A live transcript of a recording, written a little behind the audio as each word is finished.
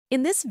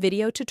In this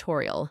video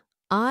tutorial,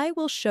 I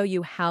will show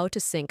you how to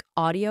sync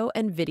audio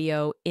and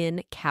video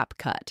in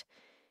CapCut.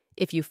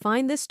 If you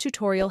find this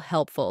tutorial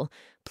helpful,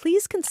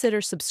 please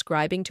consider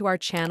subscribing to our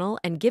channel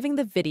and giving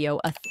the video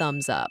a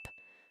thumbs up.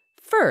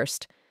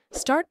 First,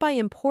 start by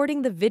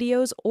importing the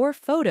videos or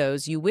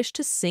photos you wish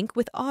to sync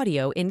with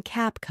audio in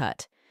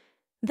CapCut.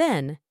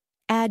 Then,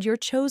 add your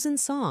chosen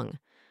song.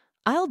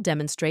 I'll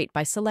demonstrate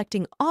by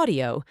selecting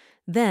Audio,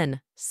 then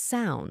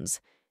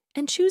Sounds,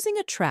 and choosing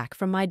a track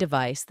from my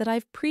device that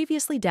I've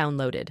previously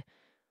downloaded.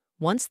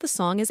 Once the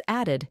song is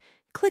added,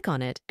 click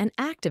on it and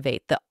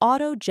activate the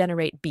Auto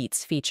Generate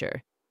Beats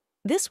feature.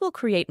 This will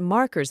create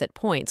markers at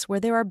points where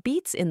there are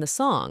beats in the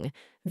song,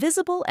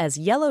 visible as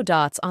yellow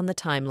dots on the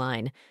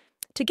timeline.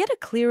 To get a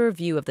clearer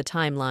view of the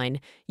timeline,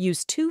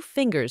 use 2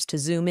 fingers to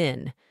zoom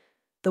in.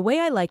 The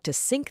way I like to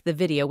sync the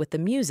video with the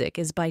music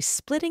is by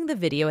splitting the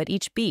video at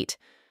each beat.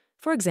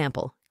 For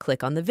example,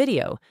 click on the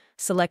video,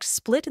 select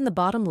Split in the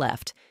bottom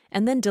left,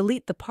 and then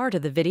delete the part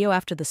of the video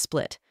after the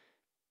split.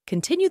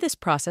 Continue this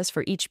process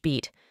for each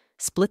beat.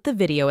 Split the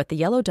video at the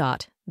yellow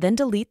dot, then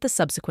delete the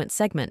subsequent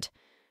segment.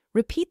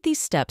 Repeat these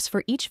steps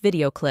for each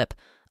video clip,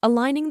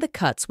 aligning the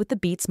cuts with the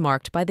beats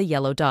marked by the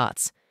yellow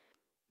dots.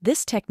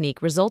 This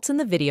technique results in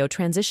the video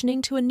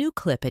transitioning to a new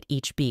clip at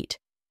each beat,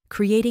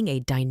 creating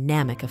a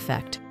dynamic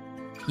effect.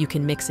 You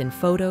can mix in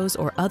photos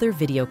or other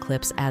video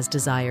clips as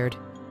desired.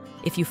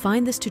 If you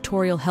find this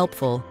tutorial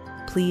helpful,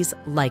 please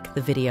like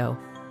the video.